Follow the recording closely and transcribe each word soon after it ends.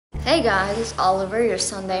Hey guys, it's Oliver, your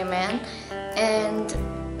Sunday man, and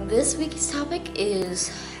this week's topic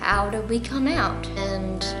is how did we come out?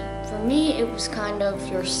 And for me, it was kind of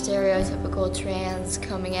your stereotypical trans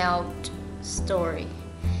coming out story.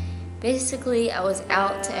 Basically, I was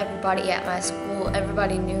out to everybody at my school.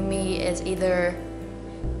 Everybody knew me as either,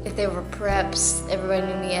 if they were preps, everybody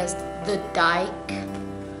knew me as the dyke,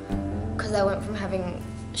 because I went from having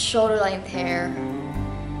shoulder length hair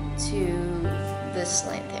to this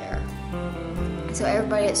length hair. So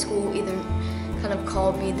everybody at school either kind of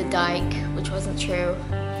called me the dyke, which wasn't true,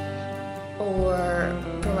 or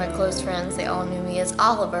for my close friends, they all knew me as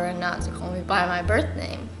Oliver and not to call me by my birth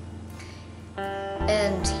name.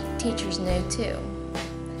 And teachers knew too.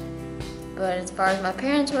 But as far as my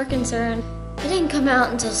parents were concerned, it didn't come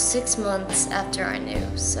out until 6 months after I knew,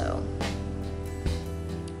 so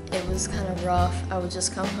it was kind of rough. I would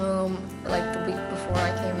just come home, like the week before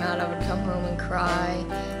I came out, I would come home and cry.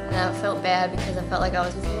 And I felt bad because I felt like I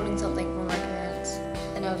was withholding something from my parents.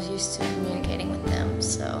 And I was used to communicating with them,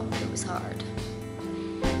 so it was hard.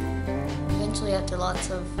 Eventually, after lots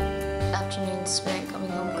of afternoons spent coming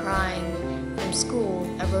home crying from school,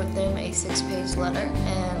 I wrote them a 6-page letter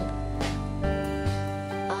and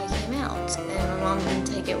I came out. And my mom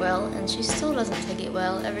didn't take it well, and she still doesn't take it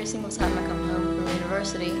well every single time I come home from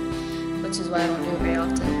university, which is why I don't do it very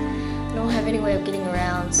often. I don't have any way of getting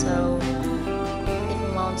around, so if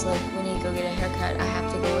my mom's like, we need to go get a haircut, I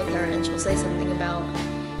have to go with her, and she'll say something about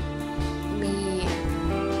me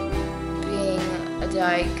being a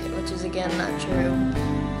dyke, which is again not true.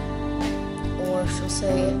 Or she'll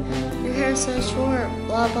say, your hair's so short,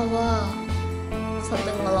 blah blah blah.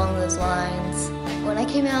 Something along those lines. When I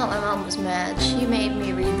came out, my mom was mad. She made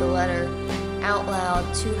me read the letter out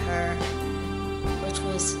loud to her, which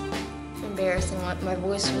was embarrassing. My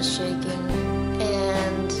voice was shaking,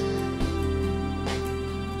 and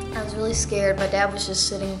I was really scared. My dad was just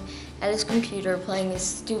sitting at his computer playing this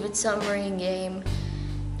stupid submarine game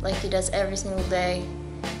like he does every single day,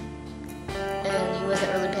 and he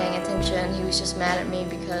wasn't really paying attention. He was just mad at me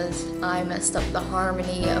because I messed up the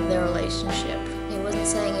harmony of their relationship. He wasn't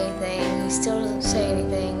saying anything. He still doesn't say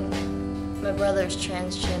anything. My brother's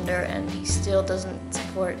transgender and he still doesn't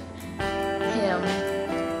support him.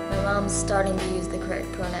 My mom's starting to use the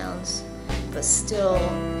correct pronouns, but still,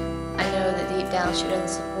 I know that deep down she doesn't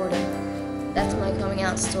support him. That's my coming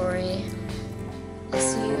out story. I'll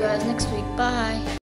see you guys next week. Bye.